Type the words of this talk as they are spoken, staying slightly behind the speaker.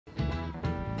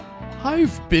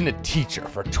I've been a teacher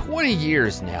for 20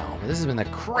 years now. This has been the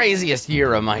craziest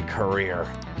year of my career.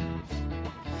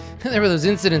 There were those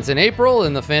incidents in April,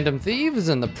 and the Phantom Thieves,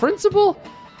 and the principal.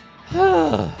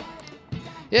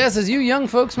 Yes, as you young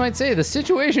folks might say, the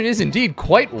situation is indeed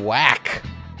quite whack.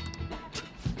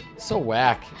 So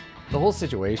whack. The whole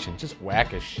situation, just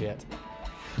whack as shit.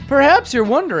 Perhaps you're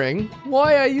wondering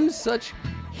why I use such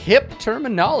hip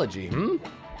terminology,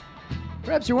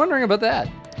 Perhaps you're wondering about that.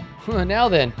 Now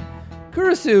then,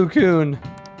 Kurusu-kun.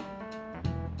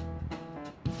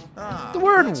 The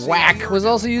word whack was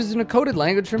also used in a coded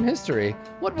language from history.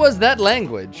 What was that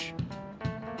language?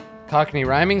 Cockney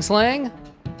rhyming slang?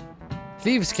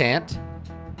 Thieves' cant?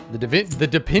 The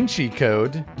Da Vinci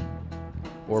Code?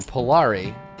 Or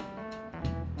Polari?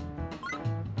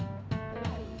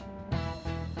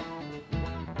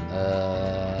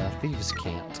 Thieves'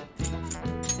 cant.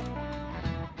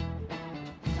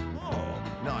 Oh,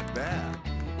 not bad.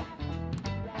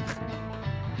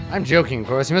 I'm joking, of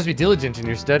course. You must be diligent in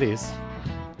your studies.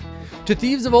 To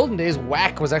thieves of olden days,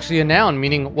 whack was actually a noun,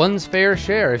 meaning one's fair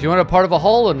share. If you want a part of a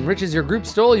haul and riches your group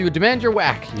stole, you would demand your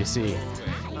whack, you see.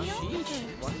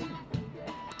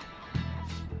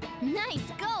 Nice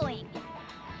going.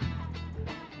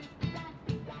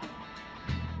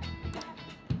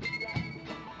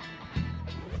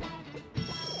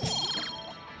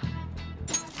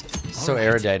 So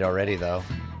erudite already, though.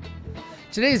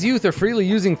 Today's youth are freely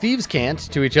using thieves' cant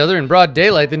to each other in broad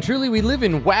daylight, then truly we live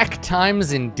in whack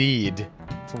times indeed.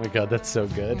 Oh my god, that's so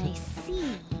good. I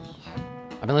see.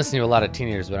 I've been listening to a lot of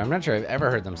teenagers, but I'm not sure I've ever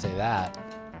heard them say that.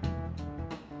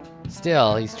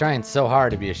 Still, he's trying so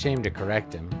hard to be ashamed to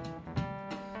correct him.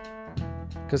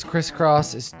 Because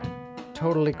crisscross is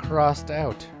totally crossed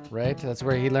out, right? That's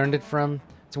where he learned it from.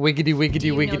 It's wiggity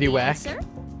wiggity wiggity whack.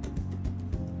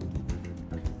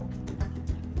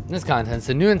 In this context,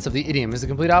 the nuance of the idiom is the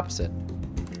complete opposite.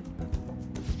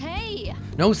 Hey!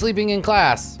 No sleeping in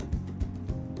class.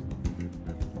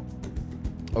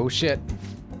 Oh shit.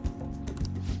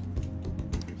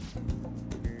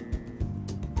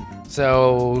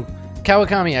 So,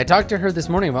 Kawakami, I talked to her this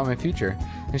morning about my future,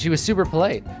 and she was super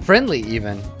polite. Friendly,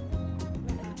 even.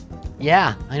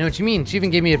 Yeah, I know what you mean. She even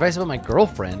gave me advice about my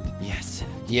girlfriend. Yes.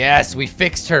 Yes, we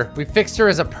fixed her. We fixed her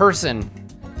as a person.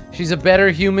 She's a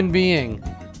better human being.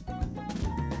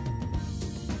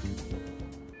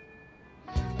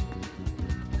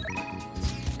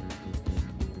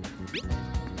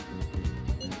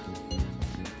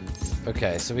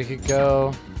 Okay, so we could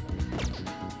go...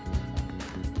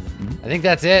 I think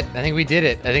that's it. I think we did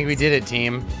it. I think we did it,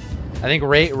 team. I think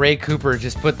Ray Cooper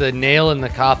just put the nail in the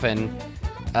coffin.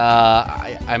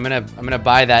 I'm gonna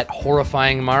buy that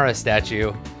horrifying Mara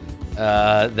statue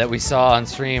that we saw on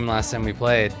stream last time we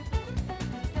played.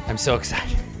 I'm so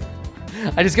excited.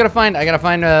 I gotta find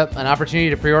an opportunity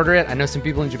to pre-order it. I know some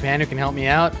people in Japan who can help me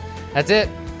out. That's it.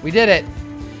 We did it.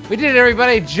 We did it,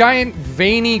 everybody. Giant,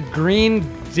 veiny, green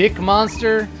dick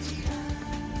monster.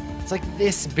 It's like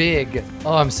this big.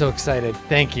 Oh, I'm so excited.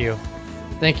 Thank you.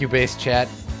 Thank you, base chat.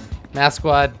 Math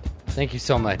Squad, thank you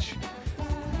so much.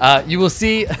 You will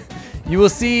see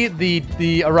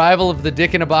the arrival of the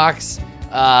dick in a box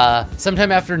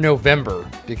sometime after November,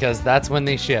 because that's when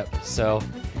they ship. So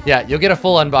yeah, you'll get a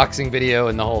full unboxing video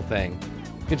and the whole thing.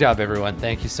 Good job, everyone.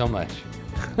 Thank you so much.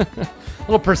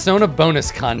 Little Persona bonus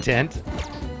content.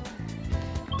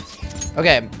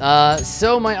 Okay,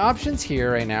 so my options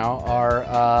here right now are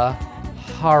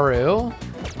Haru.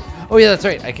 Oh yeah, that's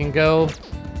right. I can go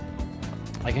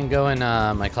in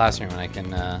my classroom and I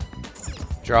can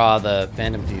draw the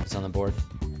Phantom Thieves on the board.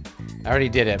 I already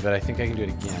did it, but I think I can do it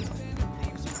again.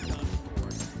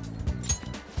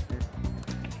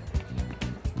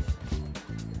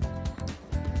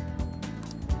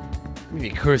 Maybe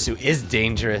Kurusu is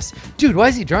dangerous. Dude, why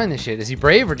is he drawing this shit? Is he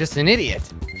brave or just an idiot?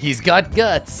 He's got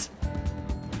guts.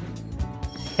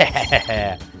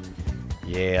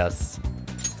 Yes.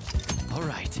 All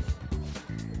right.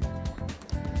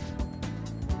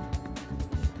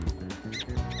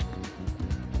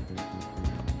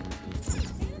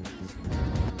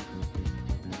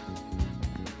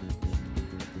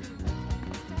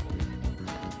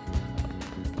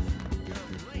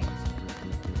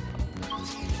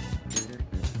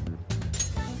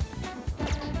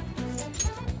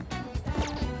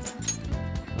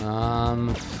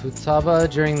 Futaba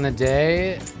during the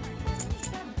day.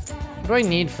 What do I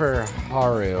need for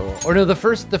Haru? Or no, the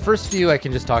first few I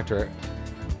can just talk to her.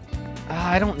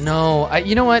 I don't know.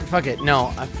 You know what? Fuck it.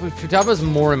 No, Futaba's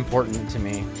more important to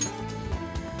me.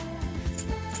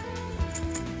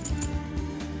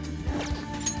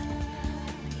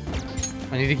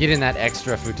 I need to get in that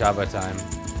extra Futaba time.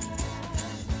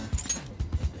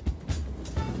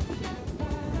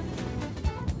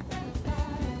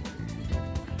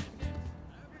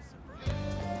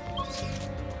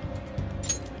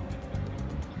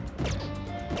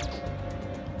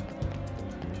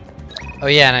 Oh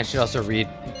yeah, and I should also read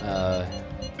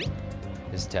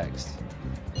his text.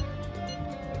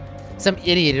 Some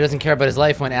idiot who doesn't care about his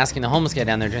life went asking the homeless guy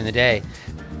down there during the day.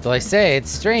 Though I say, it's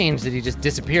strange that he just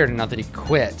disappeared and not that he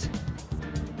quit.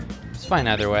 It's fine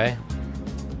either way.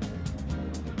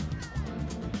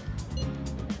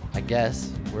 I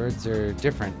guess. Words are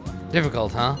different.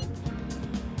 Difficult, huh?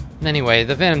 Anyway,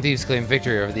 the Phantom Thieves claim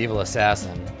victory over the evil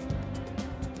assassin.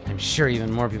 I'm sure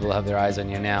even more people have their eyes on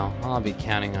you now. I'll be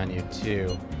counting on you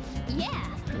too. Yeah.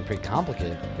 It's pretty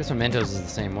complicated. I guess Mementos is the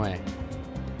same way.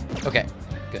 Okay,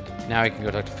 good. Now we can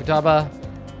go talk to Futaba.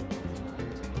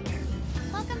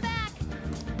 Welcome back.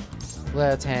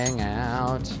 Let's hang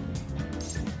out.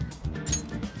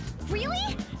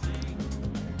 Really?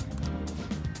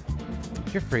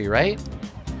 You're free, right?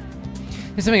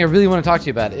 There's something I really want to talk to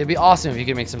you about. It'd be awesome if you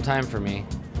could make some time for me.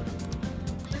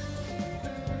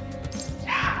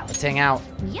 Yeah, let's hang out.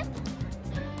 Yep.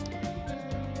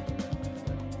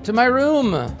 To my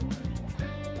room.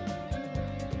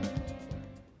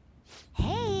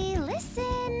 Hey,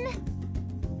 listen.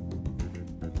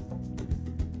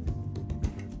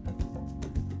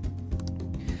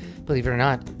 Believe it or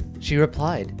not, she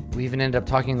replied. We even ended up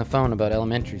talking on the phone about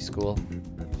elementary school.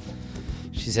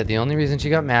 She said the only reason she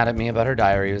got mad at me about her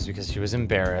diary was because she was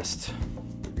embarrassed.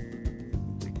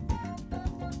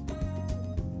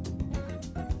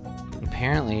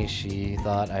 Apparently, she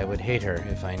thought I would hate her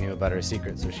if I knew about her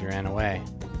secret, so she ran away.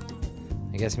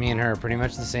 I guess me and her are pretty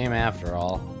much the same after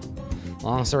all.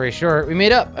 Long story short, we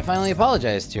made up. I finally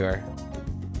apologized to her.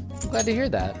 I'm glad to hear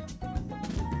that.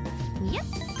 Yep.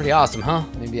 Pretty awesome, huh?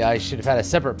 Maybe I should have had a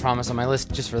separate promise on my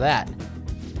list just for that.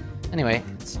 Anyway,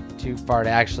 it's too far to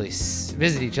actually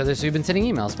visit each other, so we've been sending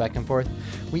emails back and forth.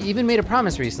 We even made a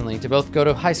promise recently to both go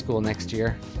to high school next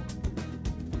year.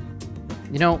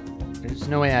 You know, there's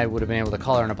no way I would have been able to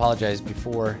call her and apologize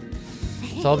before.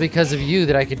 It's all because of you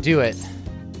that I could do it.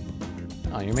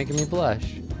 Oh, you're making me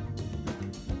blush.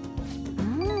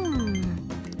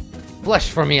 Blush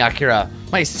for me, Akira,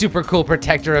 my super cool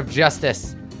protector of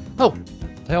justice. Oh,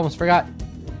 I almost forgot.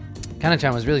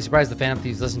 Kana-chan was really surprised the Phantom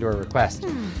Thieves listened to her request.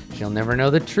 She'll never know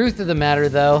the truth of the matter,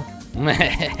 though.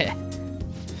 I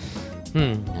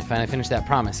finally finished that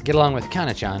promise. Get along with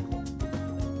Kana-chan.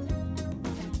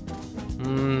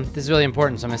 This is really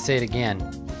important, so I'm gonna say it again.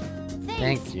 Thanks.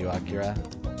 Thank you, Akira.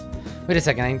 Wait a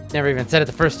second, I never even said it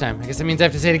the first time. I guess that means I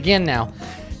have to say it again now.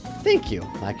 Thank you,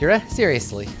 Akira.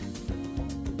 Seriously.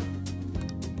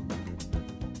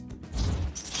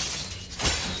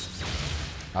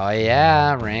 Oh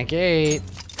yeah, rank 8.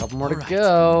 Couple more to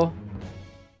go.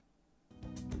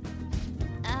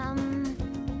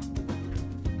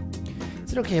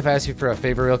 Is it okay if I ask you for a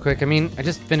favor real quick? I mean, I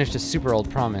just finished a super old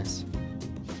promise.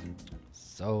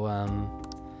 So,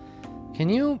 can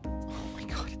you... Oh my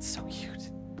god, it's so cute.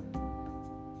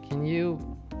 Can you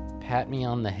pat me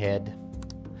on the head?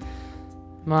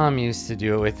 Mom used to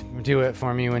do it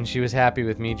for me when she was happy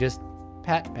with me. Just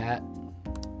pat.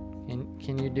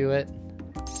 Can you do it?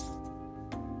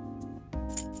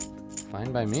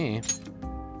 Fine by me.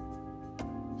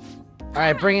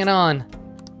 Alright, bring it on.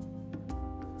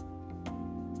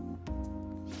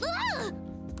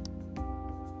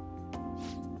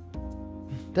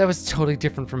 That was totally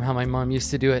different from how my mom used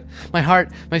to do it. My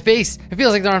heart, my face, it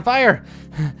feels like they're on fire.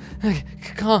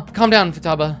 Calm down,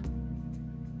 Futaba.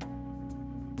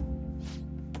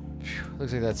 Phew,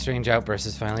 looks like that strange outburst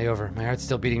is finally over. My heart's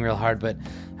still beating real hard, but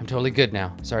I'm totally good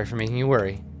now. Sorry for making you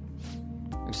worry.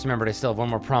 I just remembered I still have one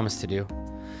more promise to do.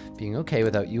 Being okay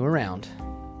without you around.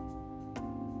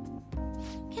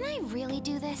 Can I really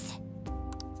do this?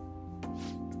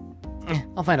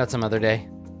 I'll find out some other day.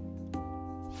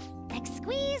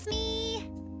 Squeeze me.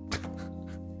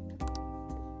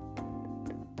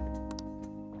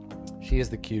 She is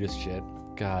the cutest shit.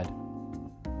 God.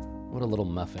 What a little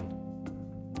muffin.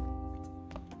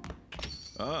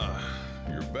 Ah,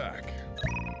 you're back.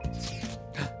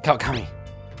 Kawakami.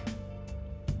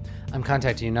 I'm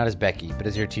contacting you not as Becky, but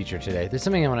as your teacher today. There's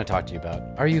something I want to talk to you about.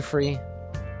 Are you free?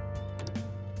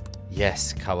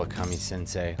 Yes,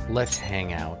 Kawakami-sensei. Let's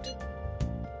hang out.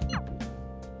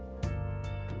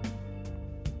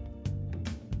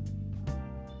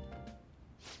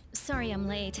 Sorry I'm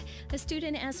late. A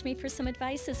student asked me for some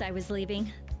advice as I was leaving.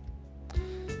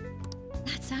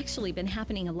 That's actually been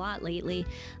happening a lot lately.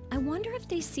 I wonder if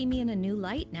they see me in a new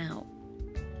light now.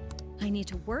 I need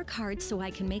to work hard so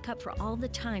I can make up for all the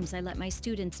times I let my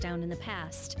students down in the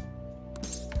past.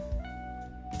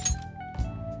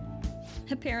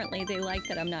 Apparently they like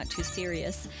that I'm not too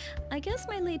serious. I guess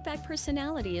my laid-back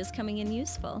personality is coming in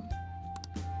useful.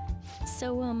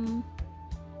 So,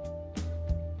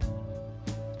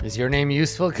 Is your name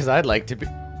useful? Because I'd like to be...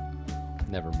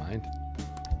 Never mind.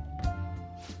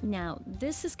 Now,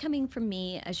 this is coming from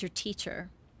me as your teacher.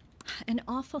 An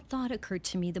awful thought occurred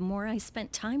to me the more I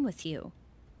spent time with you.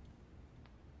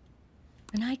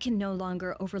 And I can no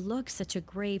longer overlook such a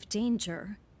grave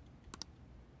danger.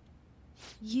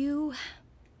 You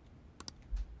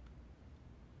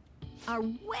are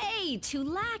way too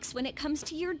lax when it comes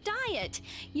to your diet.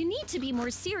 You need to be more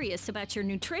serious about your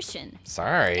nutrition.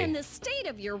 Sorry. And the state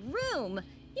of your room.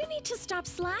 You need to stop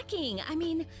slacking. I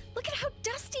mean, look at how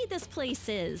dusty this place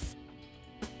is.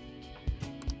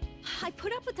 I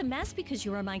put up with the mess because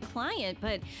you are my client,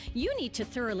 but you need to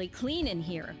thoroughly clean in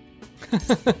here.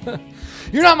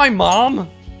 You're not my mom!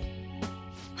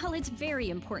 Well, it's very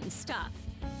important stuff.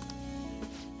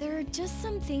 There are just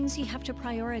some things you have to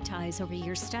prioritize over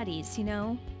your studies, you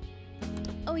know?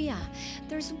 Oh yeah,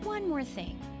 there's one more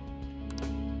thing.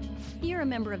 You're a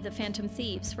member of the Phantom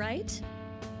Thieves, right?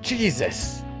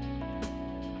 Jesus!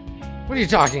 What are you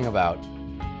talking about?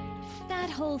 That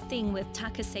whole thing with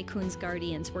Takase-kun's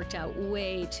guardians worked out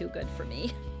way too good for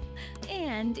me.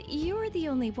 And you're the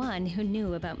only one who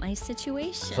knew about my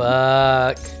situation.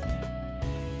 Fuck.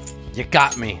 You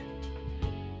got me.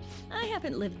 I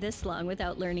haven't lived this long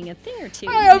without learning a thing or two.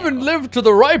 I haven't lived to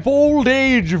the ripe old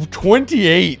age of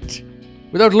 28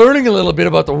 without learning a little bit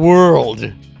about the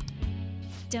world.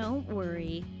 Don't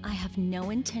worry, I have no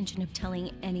intention of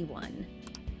telling anyone.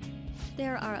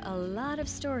 There are a lot of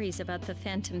stories about the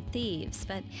Phantom Thieves,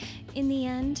 but in the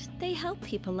end, they help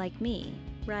people like me,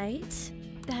 right?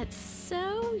 That's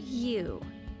so you.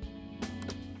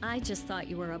 I just thought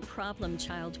you were a problem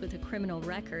child with a criminal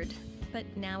record, but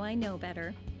now I know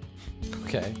better.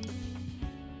 Okay.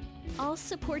 I'll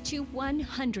support you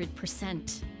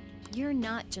 100%. You're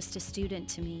not just a student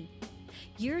to me.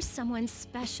 You're someone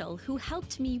special who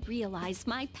helped me realize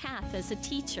my path as a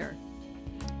teacher.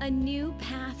 A new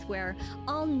path where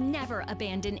I'll never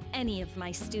abandon any of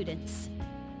my students.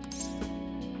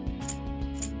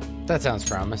 That sounds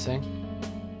promising.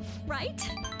 Right?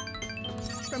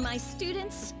 For my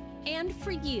students and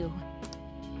for you.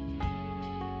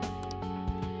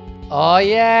 Oh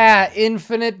yeah,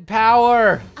 infinite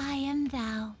power. I am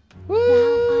thou. Woo,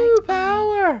 Thou art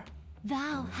power.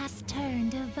 Thou hast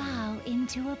turned a vow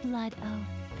into a blood oath.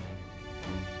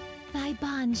 Thy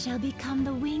bond shall become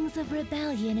the wings of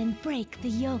rebellion and break the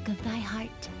yoke of thy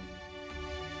heart.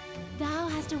 Thou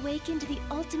hast awakened the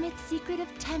ultimate secret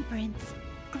of temperance,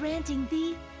 granting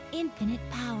thee infinite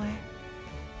power.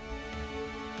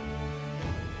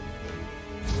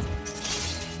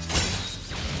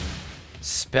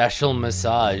 Special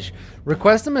massage.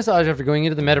 Request a massage after going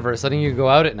into the metaverse, letting you go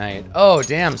out at night. Oh,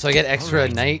 damn. So I get extra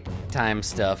nighttime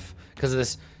stuff because of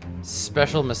this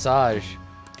special massage.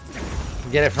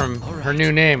 Get it from her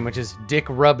new name, which is Dick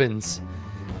Rubbins.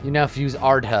 You now fuse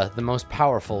Ardha, the most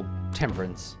powerful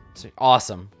temperance. It's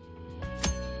awesome.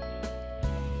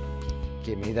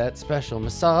 Give me that special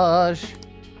massage.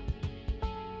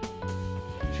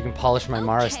 She can polish my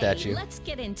Mara statue. Let's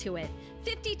get into it.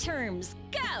 50 terms,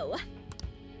 go!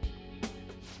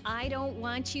 I don't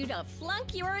want you to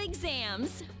flunk your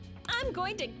exams. I'm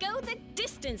going to go the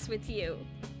distance with you.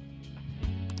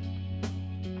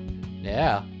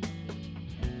 Yeah.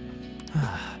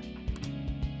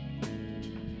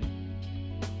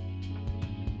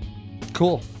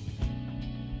 Cool.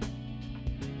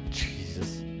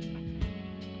 Jesus.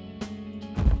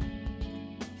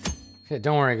 Okay,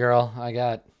 don't worry, girl. I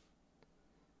got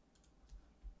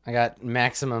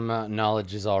maximum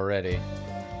knowledges already.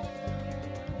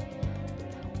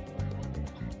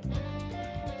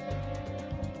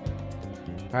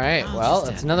 All right. Well,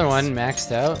 that's another one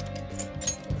maxed out.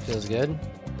 Feels good.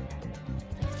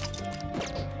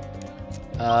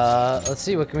 Let's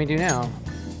see, what can we do now?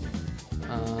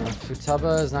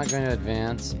 Futaba is not going to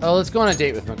advance. Oh, let's go on a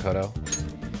date with Makoto.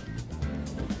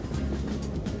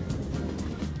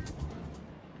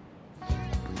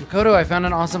 Makoto, I found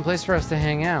an awesome place for us to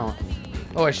hang out.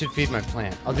 Oh, I should feed my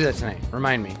plant. I'll do that tonight.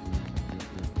 Remind me.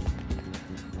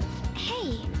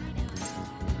 Hey,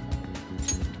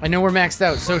 I know we're maxed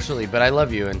out socially, but I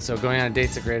love you, and so going on a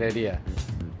date's a great idea.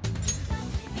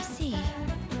 I see.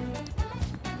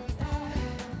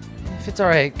 If it's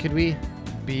alright, could we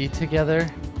be together?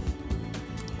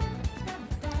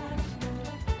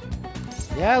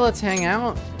 Yeah, let's hang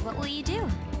out. What will you do?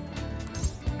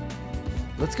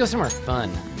 Let's go somewhere fun.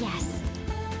 Yes.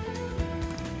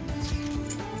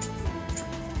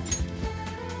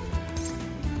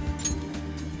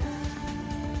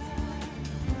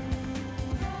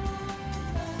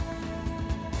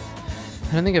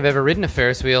 I don't think I've ever ridden a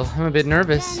Ferris wheel. I'm a bit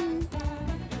nervous.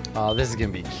 Oh, this is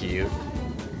gonna be cute.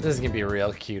 This is gonna be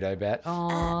real cute, I bet.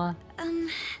 Aww.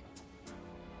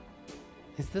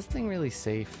 Is this thing really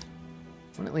safe?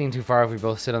 Wouldn't it lean too far if we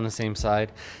both sit on the same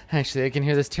side? Actually, I can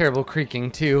hear this terrible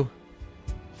creaking, too.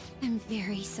 I'm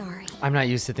very sorry. I'm not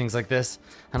used to things like this.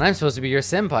 And I'm supposed to be your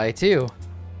senpai, too.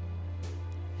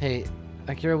 Hey,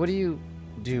 Akira, what do you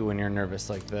do when you're nervous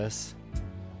like this?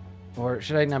 Or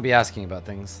should I not be asking about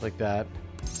things like that?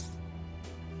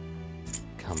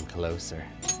 Come closer.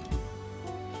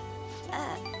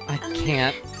 I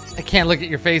can't look at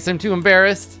your face. I'm too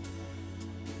embarrassed.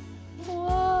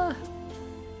 Aww.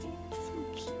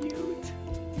 So cute.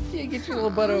 Yeah, get your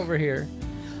little butt over here.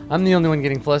 I'm the only one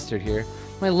getting flustered here.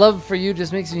 My love for you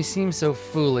just makes me seem so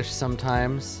foolish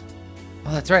sometimes.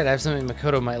 Oh, that's right. I have something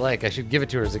Makoto might like. I should give it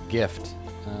to her as a gift.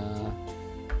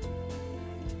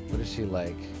 What does she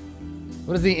like?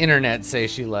 What does the internet say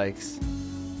she likes?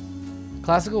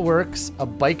 Classical works, a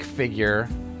bike figure,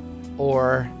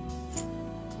 or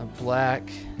a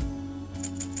black...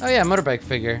 Oh yeah, motorbike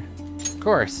figure. Of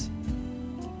course.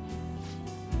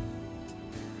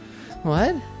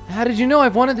 What? How did you know?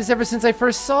 I've wanted this ever since I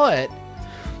first saw it.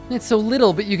 It's so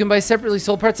little, but you can buy separately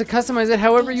sold parts to customize it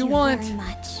however you want. Thank you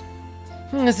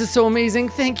very much. This is so amazing.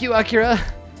 Thank you, Akira.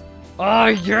 Oh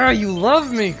yeah, you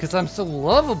love me because I'm so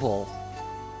lovable.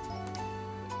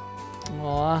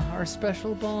 Aw, our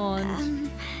special bond.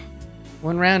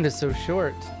 One round is so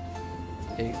short.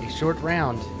 A short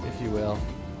round, if you will.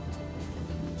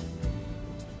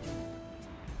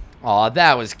 Aw,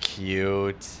 that was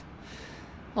cute.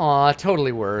 Aw,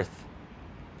 totally worth.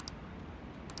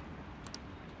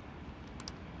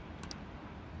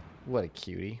 What a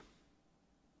cutie.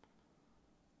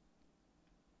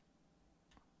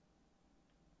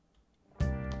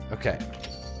 Okay.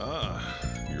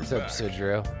 You're What's up, back.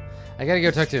 Sujiro? I gotta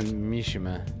go talk to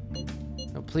Mishima.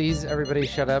 No, please, everybody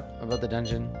shut up about the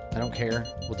dungeon. I don't care.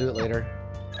 We'll do it later.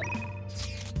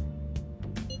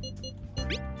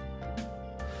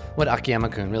 What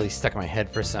Akiyama-kun really stuck in my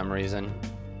head for some reason.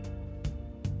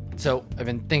 So, I've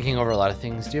been thinking over a lot of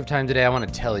things. Do you have time today? I want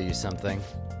to tell you something.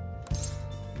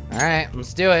 Alright,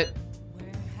 let's do it.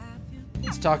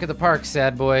 Let's talk at the park,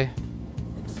 sad boy.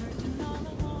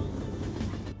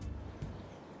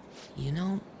 You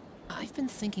know, I've been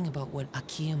thinking about what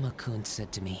Akiyama-kun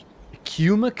said to me.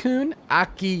 Akiyama-kun?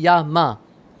 Akiyama.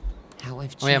 How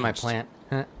I've changed. Oh yeah, my plant.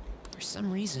 Huh. For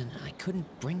some reason, I couldn't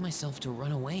bring myself to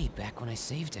run away back when I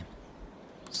saved him.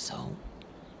 So,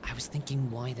 I was thinking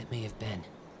why that may have been.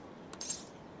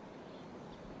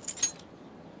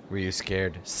 Were you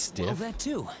scared stiff? Well, that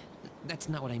too. That's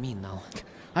not what I mean, though.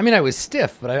 I mean, I was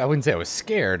stiff, but I wouldn't say I was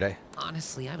scared.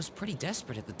 Honestly, I was pretty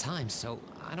desperate at the time, so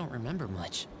I don't remember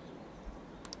much.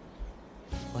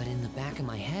 But in the back of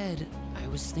my head, I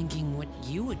was thinking what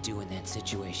you would do in that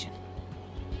situation.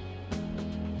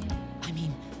 I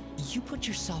mean, you put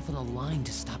yourself on the line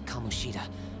to stop Kamoshida,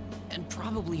 and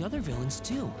probably other villains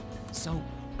too. So,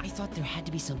 I thought there had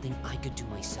to be something I could do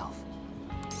myself.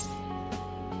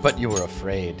 But you were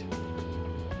afraid.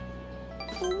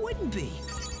 Who wouldn't be?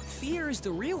 Fear is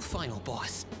the real final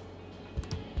boss.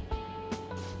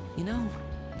 You know,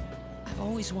 I've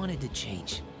always wanted to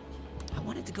change. I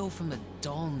wanted to go from a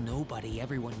dull nobody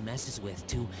everyone messes with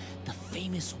to the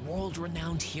famous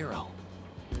world-renowned hero.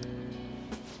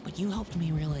 But you helped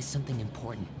me realize something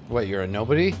important. What, you're a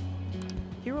nobody?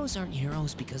 Heroes aren't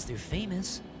heroes because they're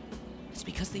famous. It's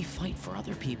because they fight for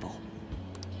other people.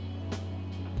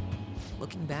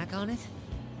 Looking back on it,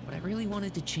 what I really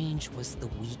wanted to change was the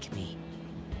weak me.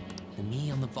 The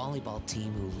me on the volleyball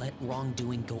team who let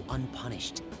wrongdoing go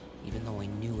unpunished, even though I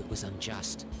knew it was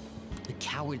unjust. The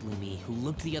cowardly me who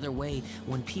looked the other way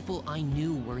when people I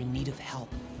knew were in need of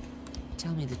help.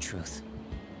 Tell me the truth.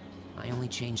 I only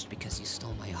changed because you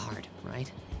stole my heart,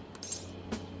 right?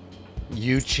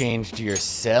 You changed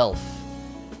yourself.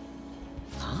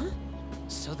 Huh?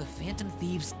 So the Phantom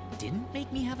Thieves didn't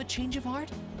make me have a change of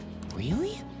heart?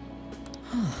 Really?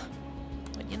 Huh.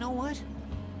 But you know what?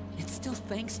 It's still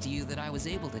thanks to you that I was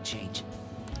able to change.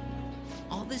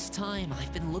 All this time,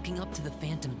 I've been looking up to the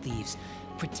Phantom Thieves,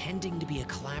 pretending to be a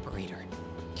collaborator.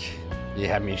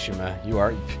 Yeah, Mishima, you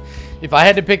are... If I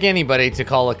had to pick anybody to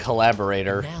call a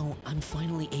collaborator... Now, I'm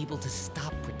finally able to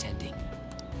stop pretending.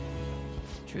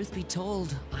 Truth be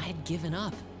told, I had given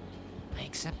up. I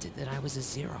accepted that I was a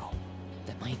zero,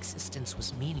 that my existence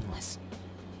was meaningless.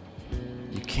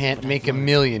 You can't But make I've a learned.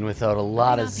 million without a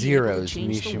lot I may of not be able to zeros,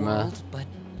 change the Mishima. world, but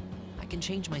I can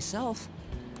change myself.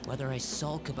 Whether I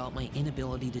sulk about my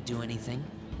inability to do anything,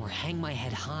 or hang my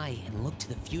head high and look to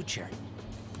the future,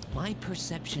 my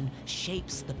perception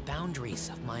shapes the boundaries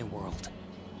of my world.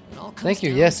 It all comes Thank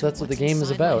you. down Yes, to that's what the what's game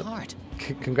is inside my about. heart.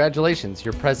 Congratulations,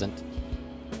 you're present.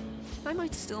 I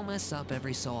might still mess up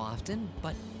every so often,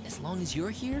 but as long as you're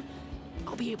here,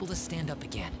 I'll be able to stand up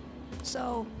again.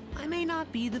 So, I may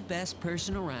not be the best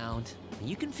person around, but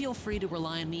you can feel free to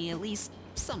rely on me at least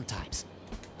sometimes.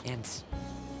 And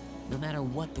no matter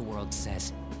what the world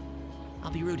says, I'll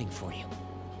be rooting for you.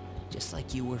 Just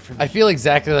like you were for me. I feel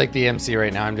exactly like the MC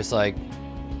right now. I'm just like,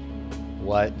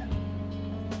 what?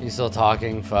 You still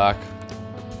talking? Fuck.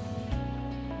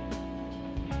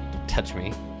 Don't touch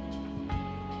me.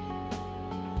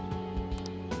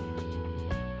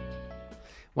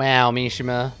 Wow,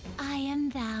 Mishima. I am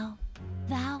thou,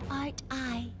 thou art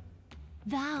I.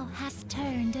 Thou hast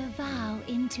turned a vow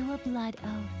into a blood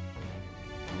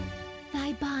oath.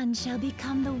 Thy bond shall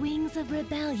become the wings of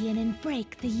rebellion and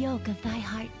break the yoke of thy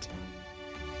heart.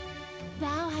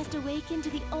 Thou hast awakened to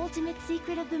the ultimate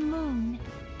secret of the moon,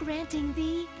 granting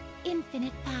thee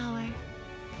infinite power.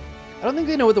 I don't think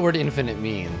they know what the word infinite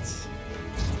means.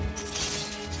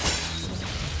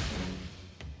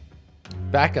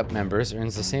 Backup members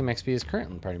earns the same XP as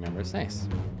current party members. Nice.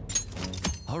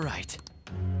 All right.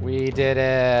 We did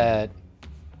it.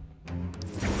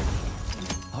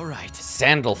 All right.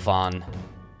 Sandalphon.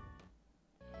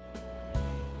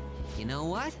 You know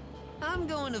what? I'm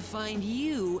going to find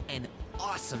you an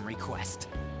awesome request.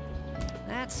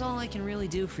 That's all I can really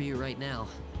do for you right now.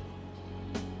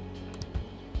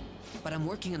 But I'm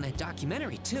working on that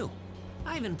documentary too.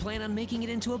 I even plan on making it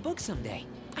into a book someday.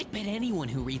 I bet anyone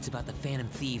who reads about the Phantom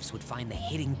Thieves would find the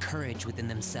hidden courage within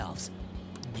themselves.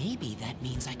 Maybe that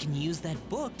means I can use that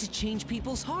book to change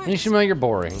people's hearts. Mishima, you're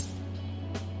boring.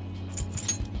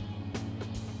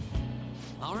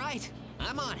 All right,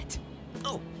 I'm on it.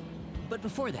 Oh, but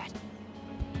before that,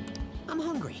 I'm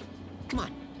hungry. Come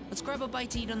on, let's grab a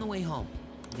bite to eat on the way home.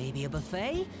 Maybe a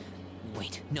buffet?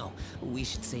 Wait, no, we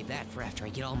should save that for after I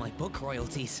get all my book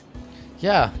royalties.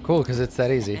 Yeah, cool, because it's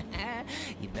that easy.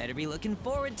 You better be looking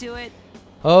forward to it.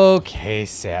 Okay,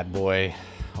 sad boy.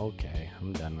 Okay,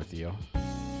 I'm done with you.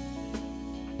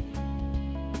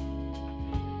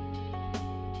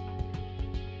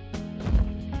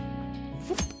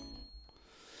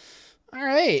 All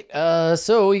right,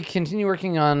 so we continue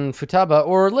working on Futaba,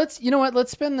 or you know what?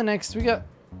 Let's spend the next. We got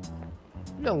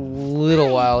a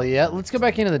little while yet. Let's go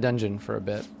back into the dungeon for a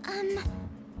bit.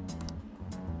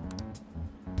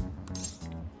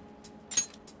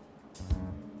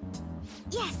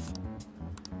 Yes.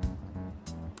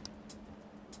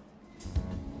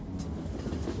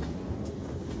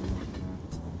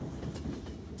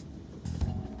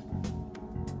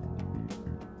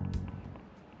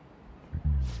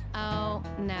 Oh,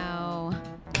 no.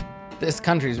 This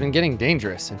country's been getting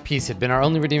dangerous, and peace had been our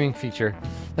only redeeming feature.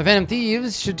 The Phantom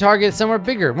Thieves should target somewhere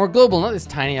bigger, more global, not this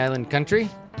tiny island country.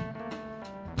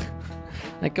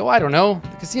 Like, oh, I don't know,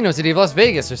 the casino city of Las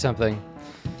Vegas or something.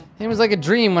 It was like a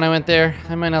dream when I went there.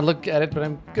 I might not look at it, but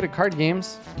I'm good at card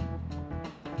games.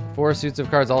 4 suits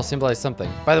of cards all symbolize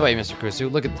something. By the way, Mr.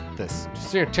 Kusu, look at this.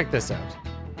 Just here, check this out.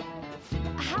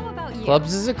 How about you?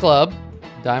 Clubs is a club,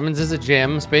 diamonds is a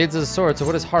gem, spades is a sword, so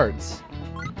what is hearts?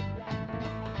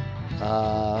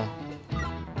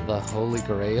 The Holy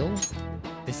Grail?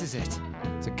 This is it.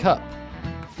 It's a cup.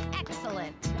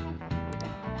 Excellent.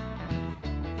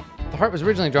 The heart was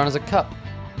originally drawn as a cup.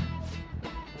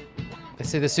 They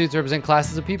say the suits represent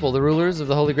classes of people. The rulers of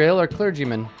the Holy Grail are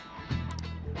clergymen.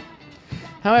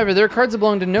 However, their cards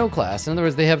belong to no class. In other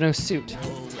words, they have no suit.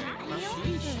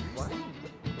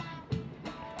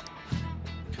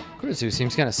 Kurusu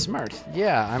seems kind of smart.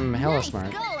 Yeah, I'm hella Nice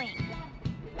smart. going.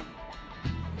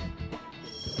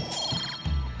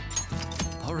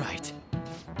 All right.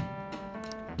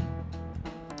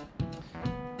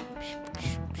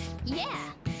 Yeah.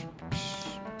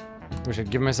 Wish I'd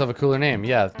give myself a cooler name.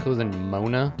 Yeah, cooler than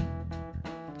Mona.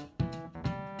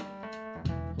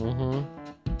 Mm-hmm.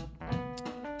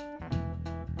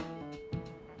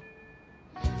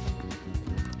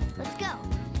 Let's go.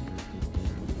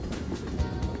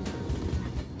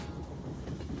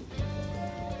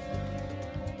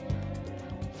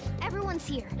 Everyone's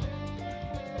here.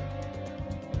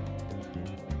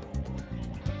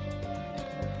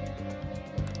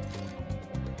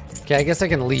 Okay, I guess I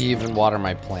can leave and water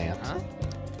my plant.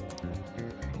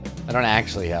 I don't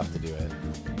actually have to do it.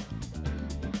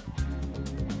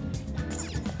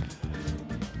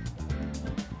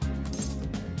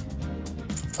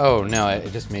 Oh, no,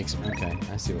 it just makes... Okay,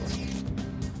 I see what...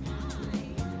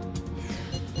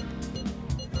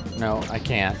 No, I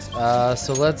can't.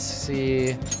 So let's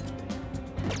see...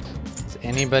 Is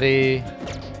anybody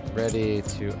ready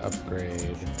to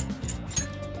upgrade?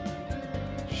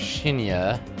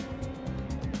 Shinya.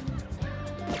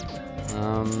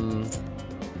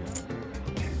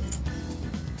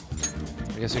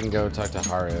 guess we can go talk to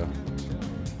Haru.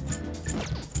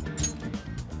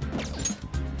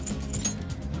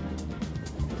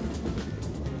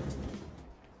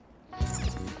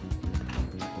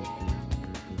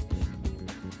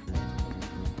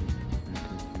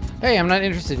 Hey, I'm not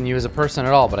interested in you as a person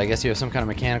at all, but I guess you have some kind of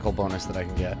mechanical bonus that I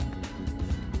can get.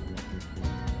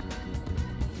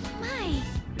 My.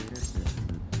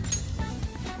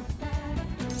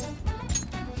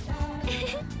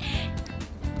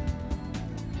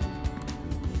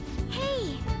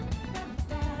 Hey.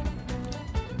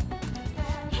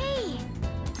 Hey.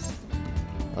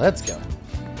 Let's go.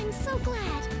 I'm so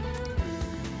glad.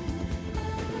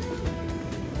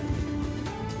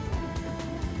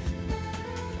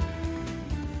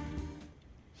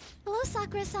 Hello,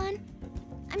 Sakura-san.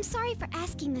 I'm sorry for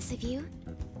asking this of you.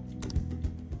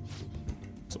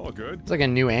 It's all good. It's like a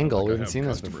new angle. We I haven't have seen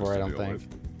this customers before, I to don't deal think. with.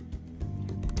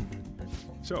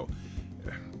 So,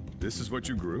 this is what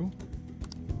you grew?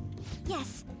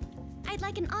 Yes. I'd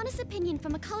like an honest opinion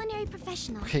from a culinary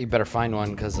professional. Okay, you better find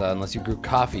one, because unless you grew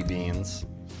coffee beans.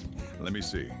 Let me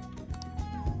see.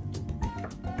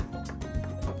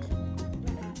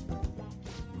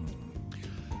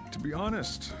 To be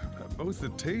honest, both the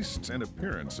taste and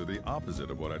appearance are the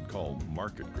opposite of what I'd call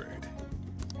market grade.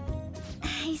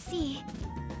 I see.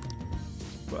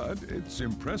 But it's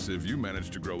impressive you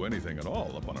managed to grow anything at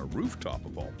all up on a rooftop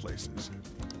of all places.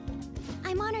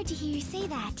 I'm honored to hear you say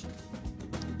that.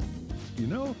 You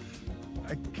know,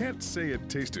 I can't say it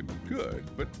tasted good,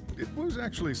 but it was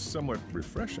actually somewhat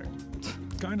refreshing.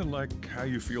 Kind of like how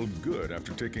you feel good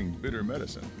after taking bitter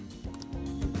medicine.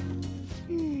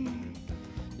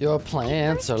 Your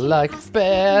plants are came like across the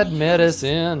bad in my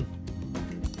medicine.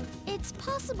 It's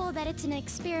possible that it's an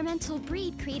experimental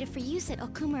breed created for use at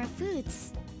Okumura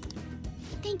Foods.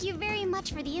 Thank you very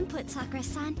much for the input,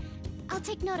 Sakura-san. I'll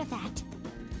take note of that.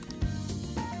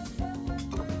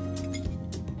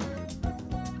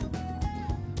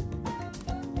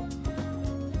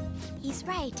 He's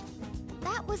right.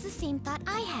 That was the same thought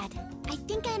I had. I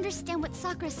think I understand what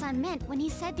Sakura-san meant when he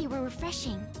said they were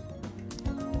refreshing.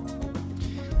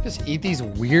 Just eat these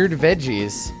weird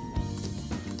veggies.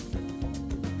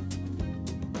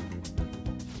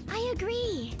 I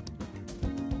agree.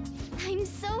 I'm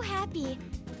so happy.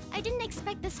 I didn't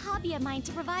expect this hobby of mine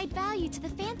to provide value to the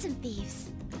Phantom Thieves.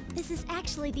 This is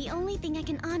actually the only thing I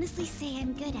can honestly say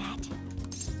I'm good at.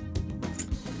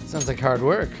 Sounds like hard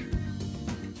work.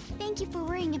 Thank you for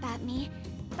worrying about me,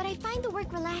 but I find the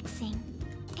work relaxing.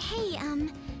 Hey,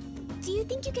 do you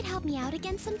think you could help me out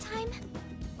again sometime?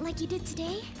 Like you did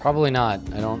today? Probably not.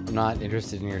 I'm not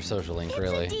interested in your social link,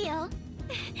 really. It's a deal.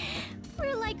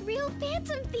 We're like real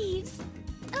Phantom Thieves.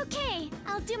 Okay,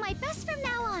 I'll do my best from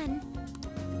now on.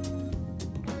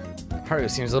 Haru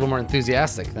seems a little more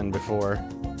enthusiastic than before.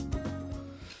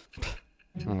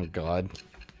 Oh, God.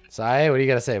 Sai, what do you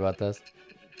got to say about this?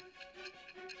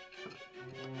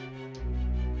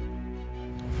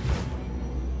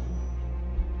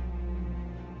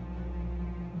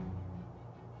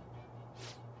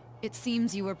 It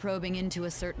seems you were probing into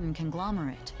a certain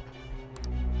conglomerate.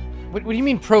 What do you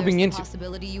mean probing There's into? the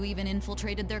possibility you even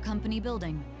infiltrated their company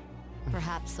building.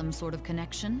 Perhaps some sort of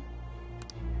connection?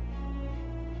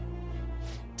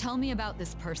 Tell me about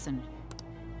this person.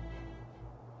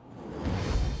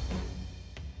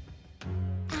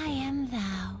 I am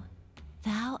thou.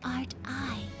 Thou art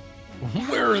I.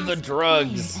 Where are the Thou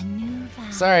drugs? hast acquired a new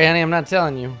vow. Sorry, honey, I'm not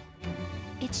telling you.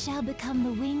 It shall become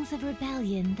the wings of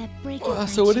rebellion that break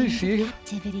so what is she?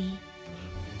 captivity.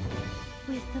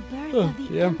 With the birth Oh, of the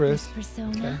the Empress.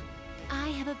 Persona, Okay. I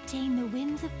have obtained the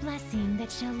winds of blessing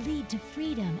that shall lead to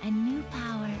freedom and new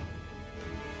power.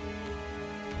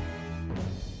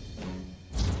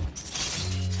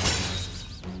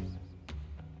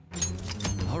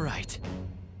 All right.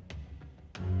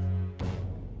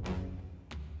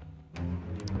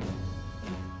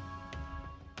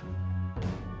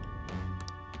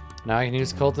 Now I can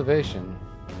use cultivation.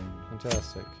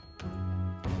 Fantastic.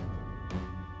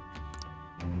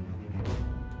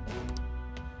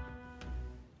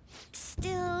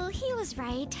 Still, he was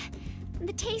right.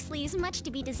 The taste leaves much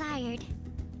to be desired.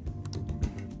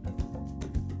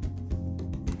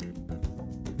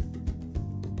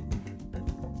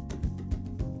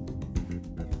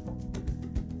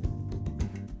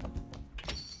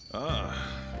 Ah,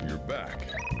 you're back.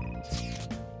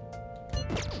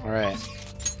 All right.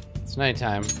 It's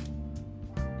nighttime.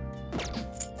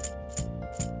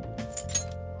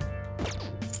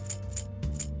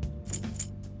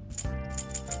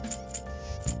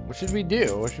 What should we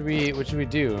do? What should we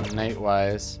do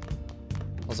night-wise?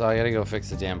 Also, I gotta go fix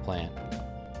the damn plant.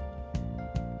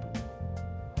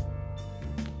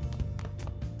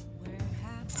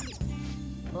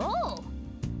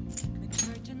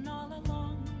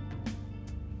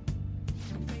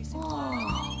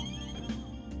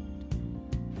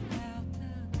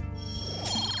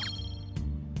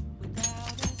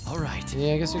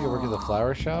 Yeah, I guess we could work at the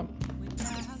flower shop.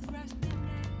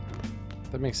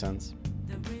 That makes sense.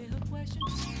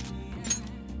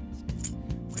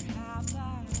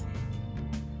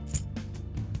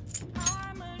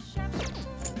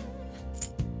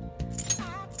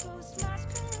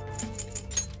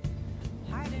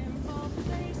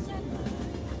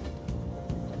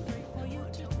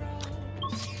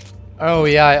 Oh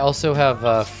yeah, I also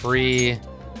have free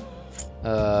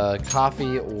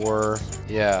coffee or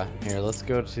yeah. Here, let's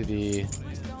go to the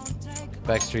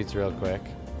back streets real quick.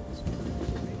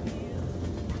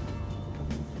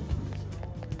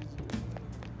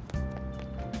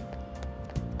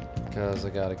 Cause I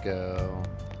gotta go.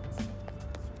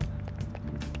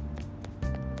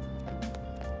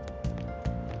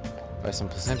 Buy some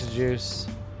placenta juice.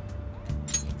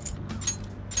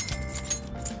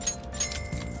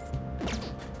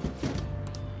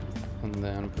 And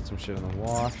then put some shit in the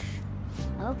wash.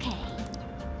 Okay.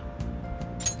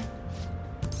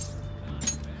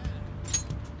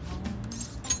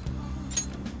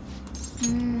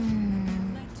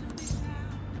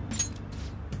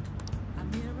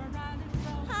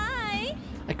 Hi.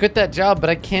 I quit that job, but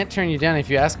I can't turn you down if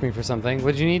you ask me for something.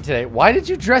 What'd you need today? Why did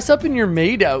you dress up in your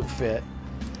maid outfit?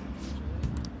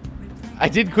 I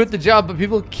did quit the job, but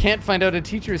people can't find out a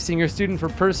teacher is seeing your student for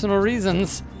personal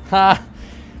reasons. Ha!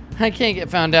 I can't get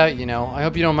found out, you know. I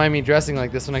hope you don't mind me dressing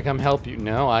like this when I come help you.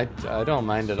 No, I don't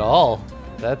mind at all.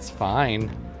 That's fine.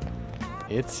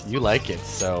 You like it,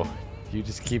 so you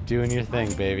just keep doing your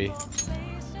thing, baby.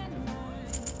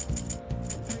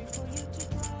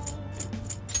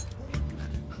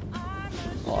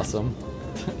 Awesome.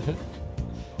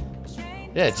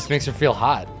 Yeah, it just makes her feel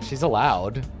hot. She's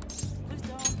allowed.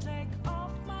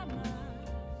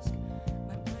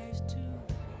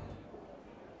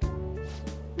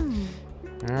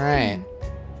 Alright.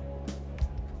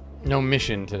 No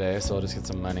mission today, so I'll just get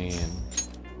some money and...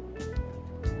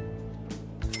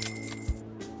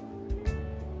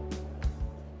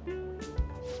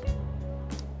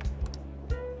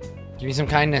 Give me some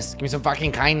kindness. Give me some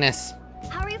fucking kindness.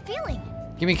 How are you feeling?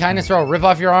 Give me kindness or I'll rip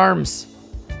off your arms.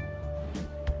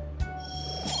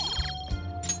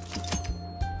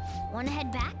 Wanna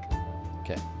head back?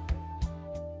 Okay.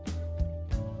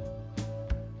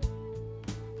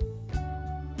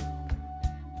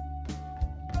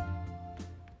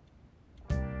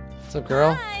 What's up,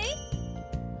 girl? Hi.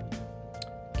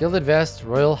 Gilded vest,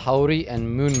 royal howdy,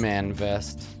 and moonman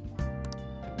vest.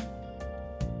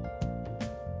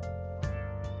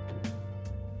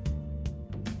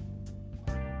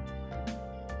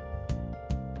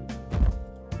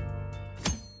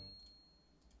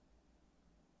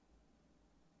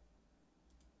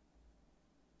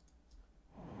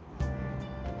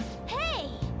 Hey!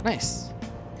 Nice.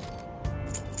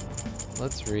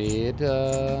 Let's read,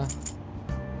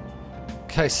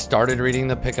 I started reading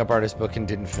the pickup artist book and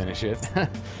didn't finish it.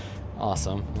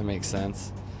 Awesome. That makes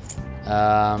sense.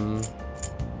 Well,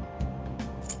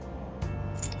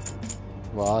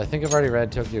 I think I've already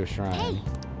read Tokyo Shrine. Hey.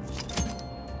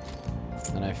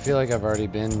 And I feel like I've already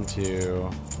been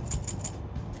to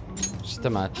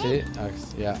Shitamachi.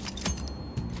 Yeah.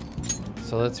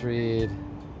 So let's read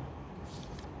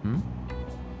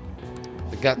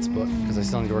the Guts book, because I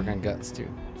still need to work on Guts too.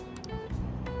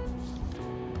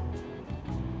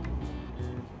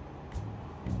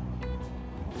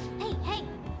 Hey, hey!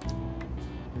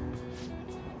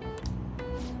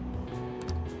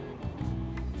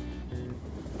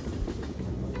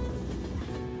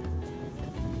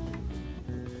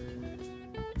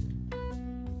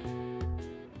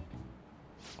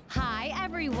 Hi,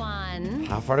 everyone.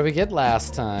 How far did we get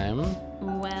last time?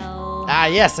 Well, Ah,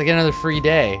 yes, I get another free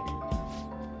day.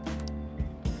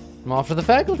 I'm off to the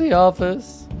faculty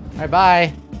office. All right, bye.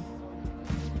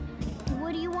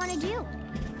 What do you want to do?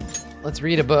 Let's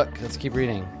read a book. Let's keep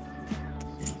reading.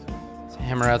 Let's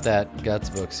hammer out that Guts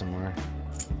book some more.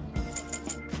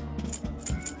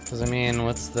 Because, I mean,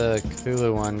 what's the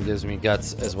Cthulhu one? Gives me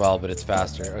Guts as well, but it's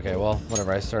faster. Okay, well,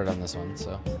 whatever. I started on this one,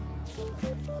 so.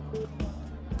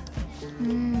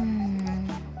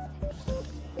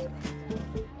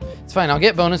 It's fine. I'll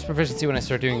get bonus proficiency when I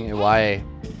start doing YA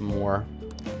more.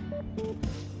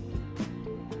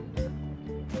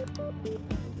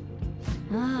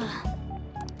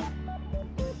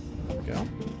 Go.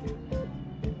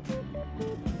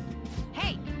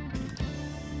 Hey!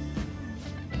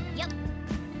 Yep.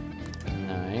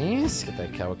 Nice. Get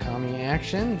that Kawakami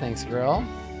action. Thanks, girl.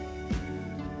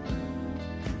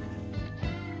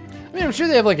 I mean, I'm sure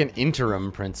they have like an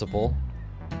interim principal.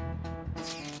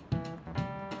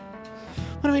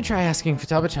 Why don't we try asking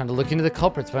Futaba-chan to look into the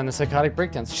culprits behind the psychotic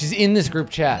breakdowns? She's in this group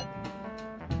chat.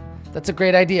 That's a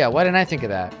great idea. Why didn't I think of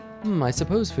that? I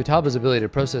suppose Futaba's ability to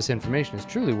process information is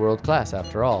truly world class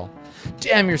after all.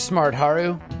 Damn, you're smart,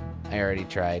 Haru. I already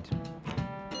tried.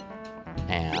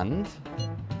 And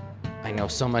I know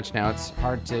so much now, it's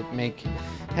hard to make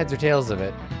heads or tails of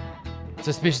it.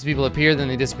 Suspicious people appear, then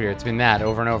they disappear. It's been that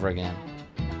over and over again.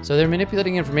 So they're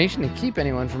manipulating information to keep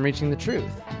anyone from reaching the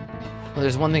truth. Well,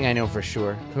 there's one thing I know for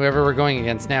sure. Whoever we're going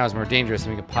against now is more dangerous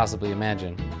than we could possibly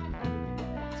imagine.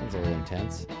 Sounds a little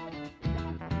intense.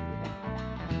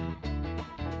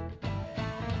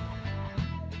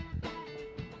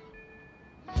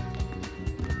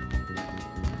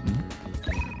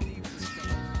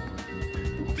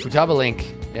 Futaba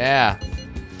Link. Yeah.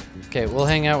 Okay, we'll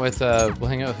hang out with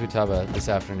Futaba this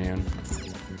afternoon.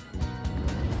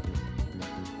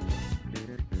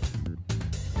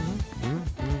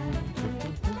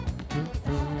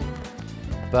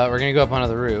 But we're gonna go up onto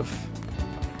the roof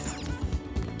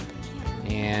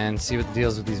and see what the deal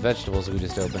is with these vegetables that we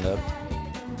just opened up.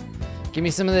 Give me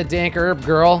some of the dank herb,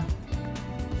 girl.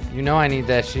 You know I need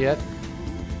that shit.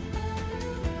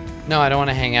 No, I don't want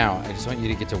to hang out. I just want you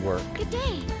to get to work. Good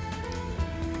day.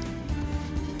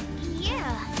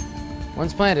 Yeah.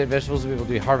 Once planted, vegetables will be able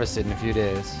to be harvested in a few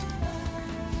days.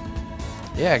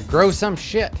 Yeah, grow some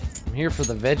shit. I'm here for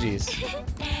the veggies.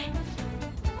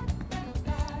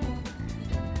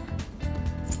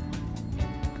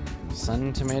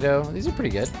 Sun tomato. These are pretty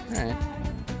good. All right.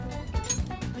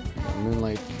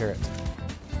 Moonlight carrot.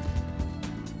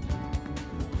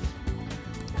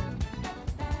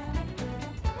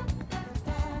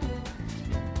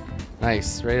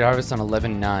 Nice. Ready to harvest on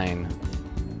 11/9.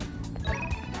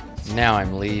 Now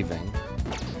I'm leaving.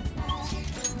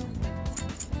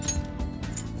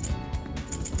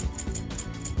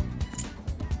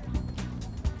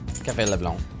 Café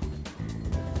Leblanc.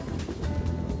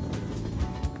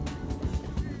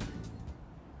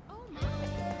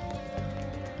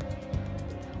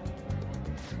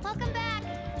 Welcome back.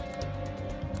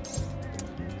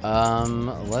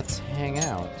 Let's hang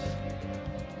out.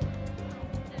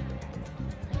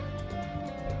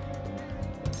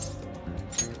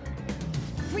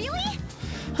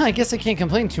 I guess I can't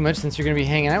complain too much since you're gonna be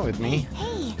hanging out with me.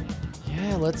 Hey.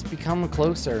 Yeah, let's become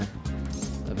closer.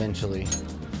 Eventually.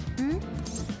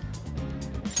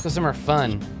 Let's go somewhere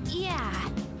fun. Yeah.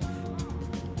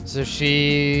 So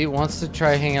she wants to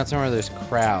try hang out somewhere where there's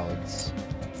crowds.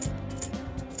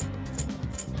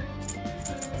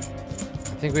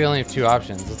 I think we only have two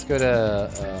options. Let's go to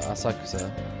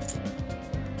Asakusa.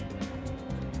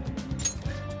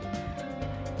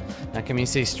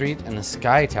 Nakamise Street and the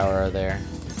Sky Tower are there.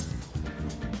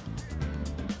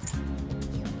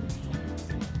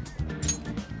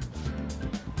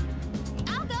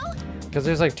 Because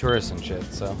there's like tourists and shit,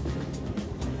 so.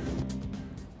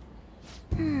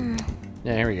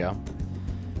 Yeah, here we go.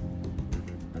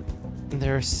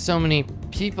 There are so many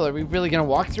people. Are we really gonna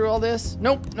walk through all this?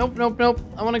 Nope, nope, nope, nope.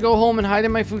 I wanna go home and hide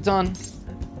in my futon.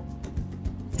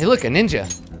 Hey, look, a ninja.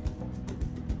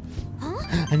 Huh?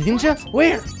 A ninja?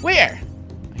 Where? Where?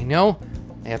 I know.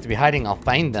 I have to be hiding. I'll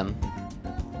find them.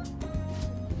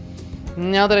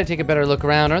 Now that I take a better look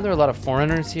around, aren't there a lot of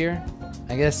foreigners here?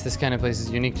 I guess this kind of place is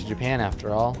unique to Japan after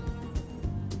all.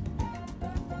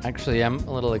 Actually, I'm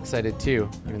a little excited too,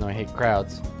 even though I hate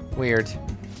crowds. Weird.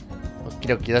 Okie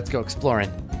dokie, let's go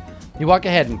exploring. You walk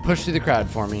ahead and push through the crowd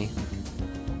for me.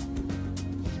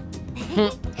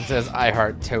 It says, I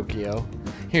heart Tokyo.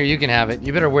 Here, you can have it.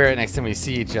 You better wear it next time we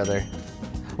see each other.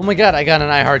 Oh my god, I got an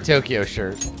I Heart Tokyo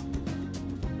shirt.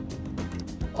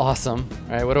 Awesome.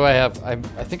 Alright, what do I have? I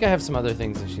think I have some other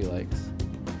things that she likes.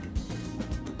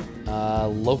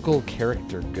 Local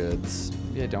character goods.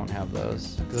 Maybe I don't have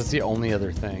those. Because that's the only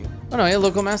other thing. Oh no, yeah,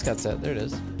 local mascot set. There it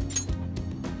is.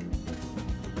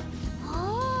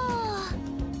 Oh.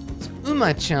 It's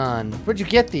Uma-chan. Where'd you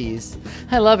get these?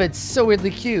 I love it. It's so weirdly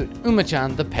cute.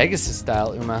 Uma-chan, the Pegasus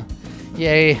style Uma.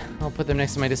 Yay. I'll put them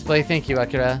next to my display. Thank you,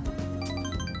 Akira.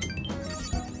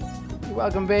 You're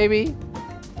welcome, baby.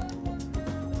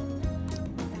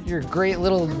 You're a great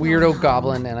little weirdo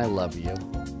goblin, and I love you.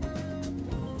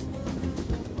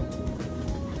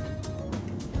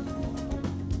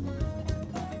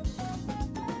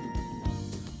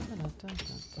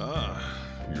 Ah,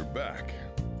 you're back.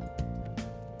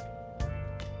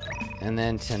 And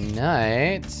then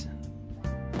tonight,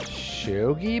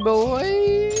 Shogi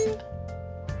Boy.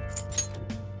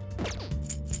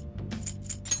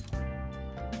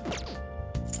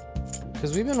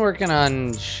 Because we've been working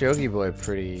on Shogi Boy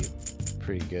pretty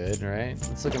good, right?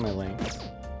 Let's look at my links.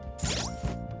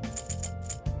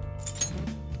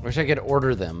 Wish I could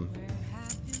order them.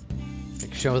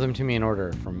 Like, show them to me in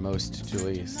order from most to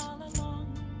least.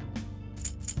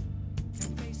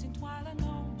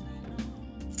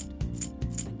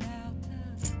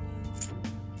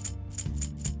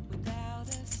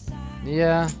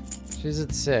 Yeah, she's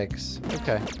at 6.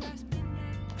 Okay.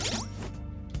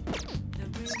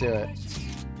 Let's do it.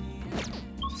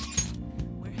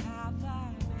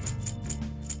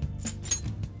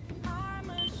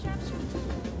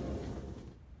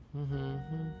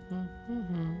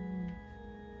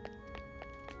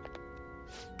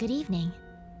 Good evening.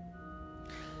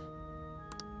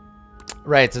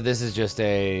 Right, so this is just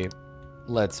a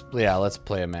let's play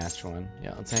a match one.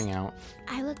 Yeah, let's hang out.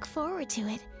 I look forward to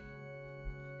it.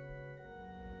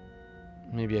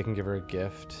 Maybe I can give her a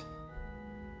gift.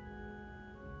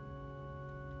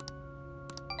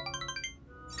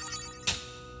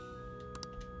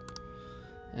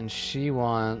 And she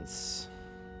wants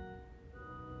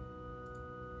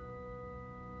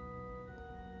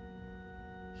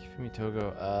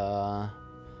Togo,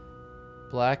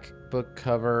 black book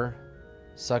cover,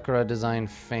 Sakura design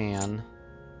fan,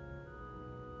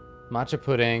 matcha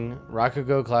pudding,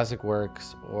 Rakugo classic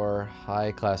works, or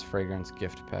high class fragrance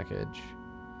gift package.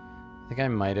 I think I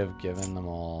might have given them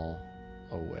all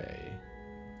away.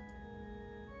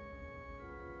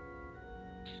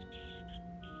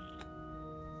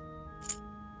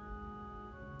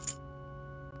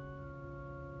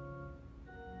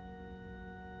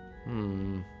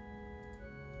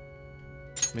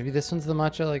 Maybe this one's the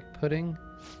matcha like pudding?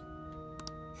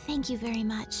 Thank you very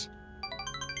much.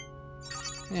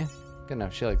 Yeah, good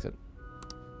enough. She likes it.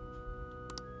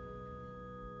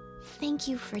 Thank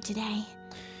you for today.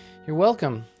 You're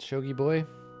welcome, Shogi boy.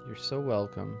 You're so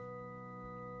welcome.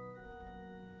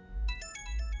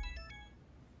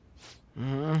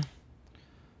 Who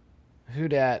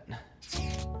dat?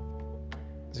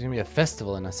 There's gonna be a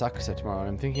festival in Asakusa tomorrow, and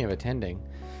I'm thinking of attending.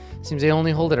 Seems they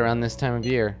only hold it around this time of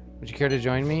year. Would you care to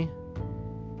join me?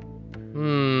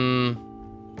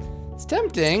 It's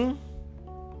tempting.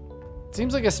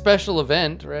 Seems like a special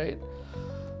event, right?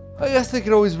 I guess they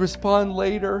could always respond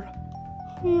later.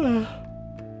 I'll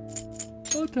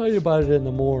tell you about it in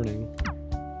the morning.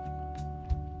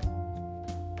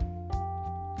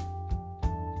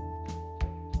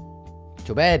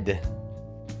 To bed.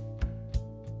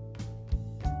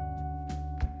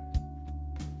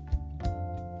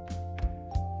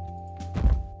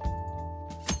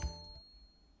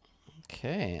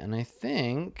 Okay, and I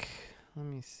think, let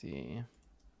me see.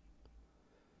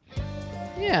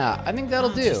 Yeah, I think that'll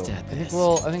do. I think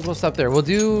we'll stop there. We'll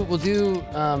do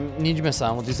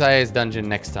Nijima-san. We'll do Saya's dungeon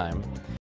next time.